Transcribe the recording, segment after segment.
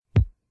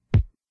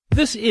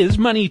This is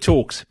Money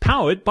Talks,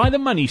 powered by the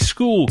Money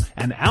School,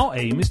 and our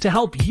aim is to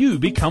help you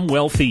become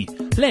wealthy.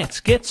 Let's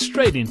get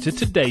straight into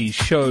today's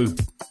show.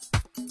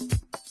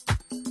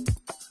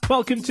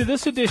 Welcome to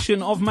this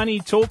edition of Money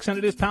Talks, and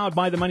it is powered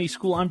by the Money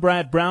School. I'm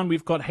Brad Brown.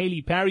 We've got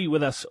Haley Parry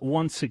with us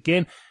once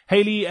again.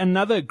 Haley,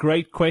 another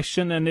great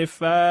question, and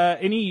if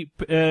anybody's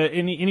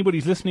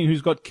listening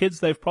who's got kids,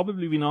 they've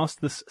probably been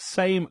asked this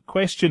same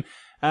question.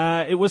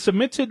 It was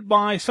submitted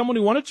by someone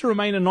who wanted to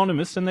remain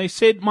anonymous, and they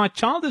said, my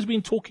child has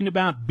been talking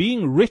about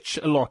being rich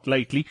a lot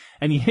lately,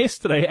 and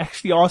yesterday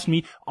actually asked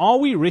me, are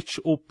we rich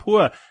or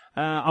poor?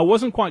 I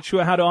wasn't quite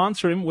sure how to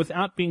answer him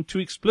without being too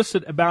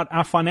explicit about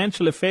our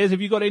financial affairs.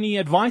 Have you got any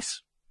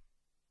advice?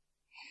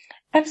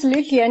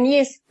 Absolutely. And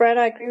yes, Brad,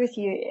 I agree with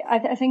you.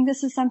 I think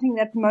this is something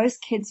that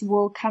most kids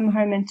will come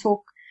home and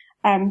talk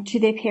to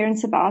their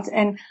parents about.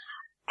 And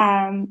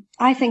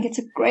I think it's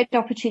a great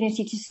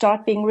opportunity to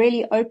start being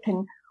really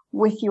open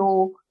with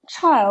your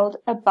child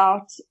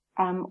about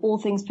all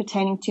things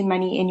pertaining to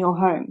money in your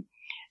home.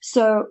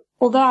 So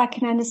although I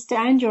can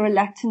understand your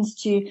reluctance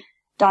to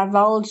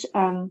divulge,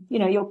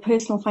 your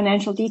personal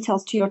financial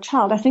details to your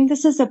child, I think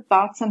this is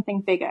about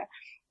something bigger.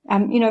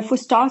 For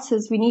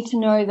starters, we need to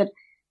know that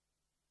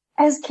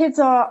as kids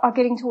are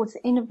getting towards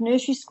the end of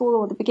nursery school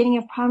or the beginning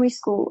of primary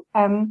school,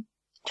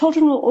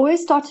 children will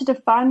always start to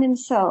define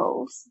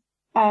themselves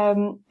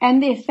and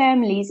their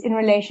families in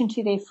relation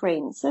to their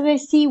friends. So they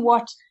see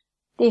what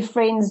their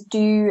friends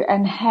do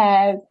and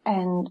have,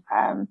 and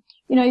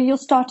you'll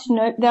start to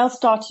know, they'll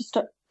start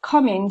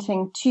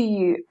commenting to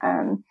you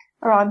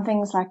around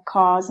things like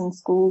cars and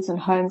schools and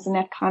homes and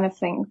that kind of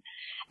thing.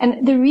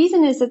 And the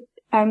reason is that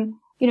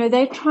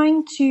they're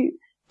trying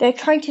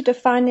to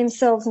define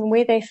themselves and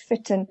where they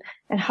fit in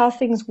and how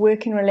things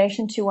work in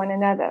relation to one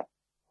another.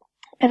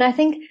 And I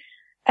think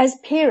as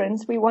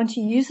parents, we want to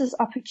use this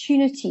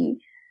opportunity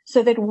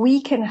so that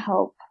we can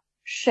help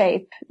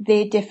shape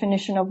their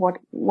definition of what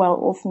well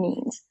off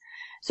means.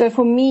 So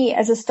for me,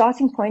 as a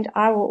starting point,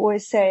 I will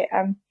always say,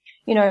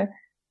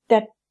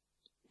 that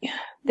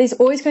there's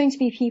always going to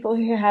be people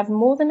who have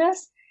more than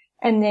us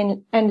and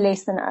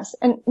less than us.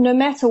 And no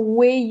matter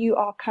where you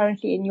are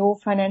currently in your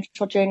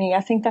financial journey,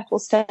 I think that will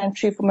stand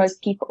true for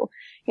most people.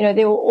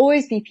 There will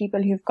always be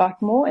people who've got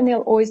more and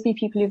there'll always be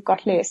people who've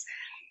got less.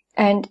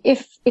 And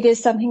if it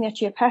is something that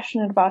you're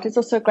passionate about, it's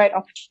also a great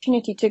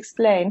opportunity to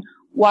explain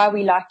why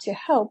we like to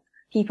help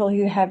people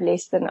who have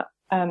less than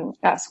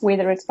us,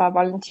 whether it's by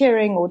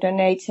volunteering or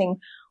donating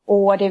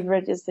or whatever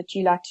it is that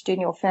you like to do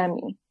in your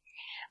family.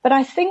 But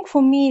I think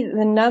for me,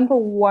 the number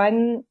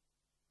one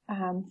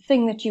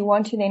thing that you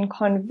want to then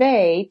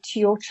convey to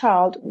your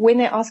child when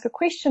they ask a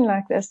question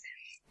like this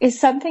is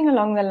something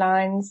along the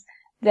lines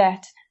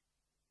that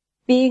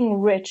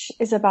being rich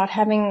is about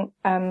having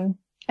an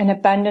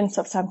abundance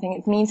of something.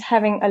 It means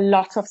having a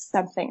lot of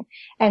something.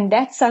 And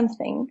that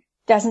something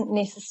doesn't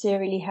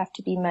necessarily have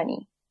to be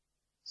money.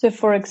 So,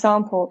 for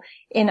example,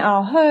 in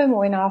our home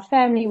or in our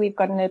family, we've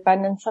got an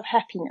abundance of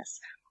happiness.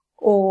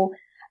 Or,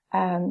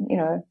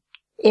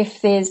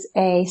 if there's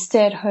a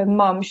stay-at-home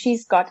mom,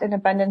 she's got an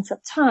abundance of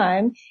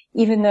time,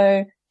 even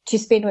though to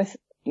spend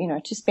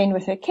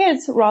with her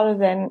kids rather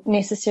than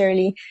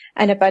necessarily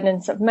an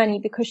abundance of money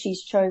because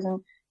she's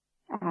chosen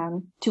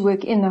to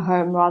work in the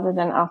home rather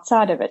than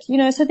outside of it.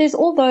 So there's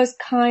all those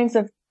kinds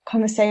of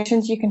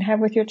conversations you can have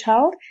with your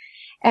child.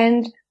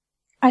 And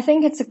I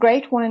think it's a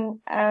great one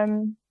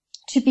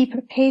to be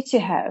prepared to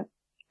have.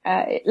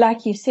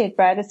 Like you said,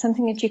 Brad, it's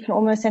something that you can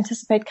almost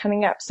anticipate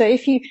coming up. So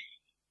if you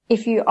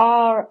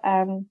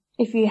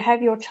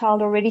have your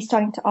child already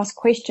starting to ask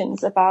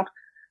questions about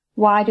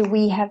why do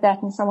we have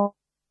that and someone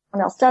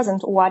else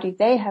doesn't, or why do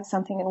they have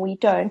something and we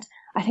don't,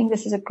 I think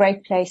this is a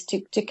great place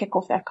to kick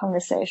off that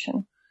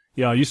conversation.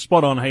 Yeah, you're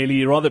spot on, Haley.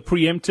 You rather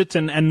preempt it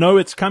and know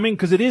it's coming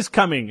because it is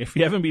coming. If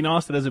you haven't been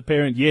asked it as a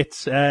parent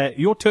yet,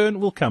 your turn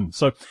will come.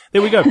 So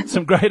there we go.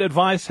 Some great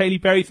advice. Haley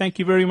Parry, thank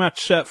you very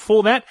much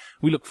for that.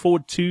 We look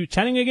forward to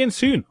chatting again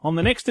soon on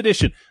the next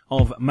edition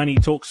of Money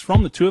Talks.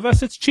 From the two of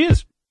us, it's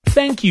cheers.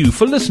 Thank you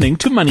for listening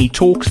to Money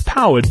Talks,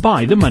 powered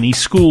by the Money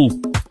School.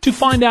 To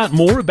find out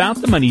more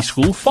about the Money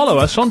School, follow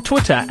us on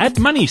Twitter at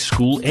Money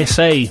School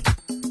SA.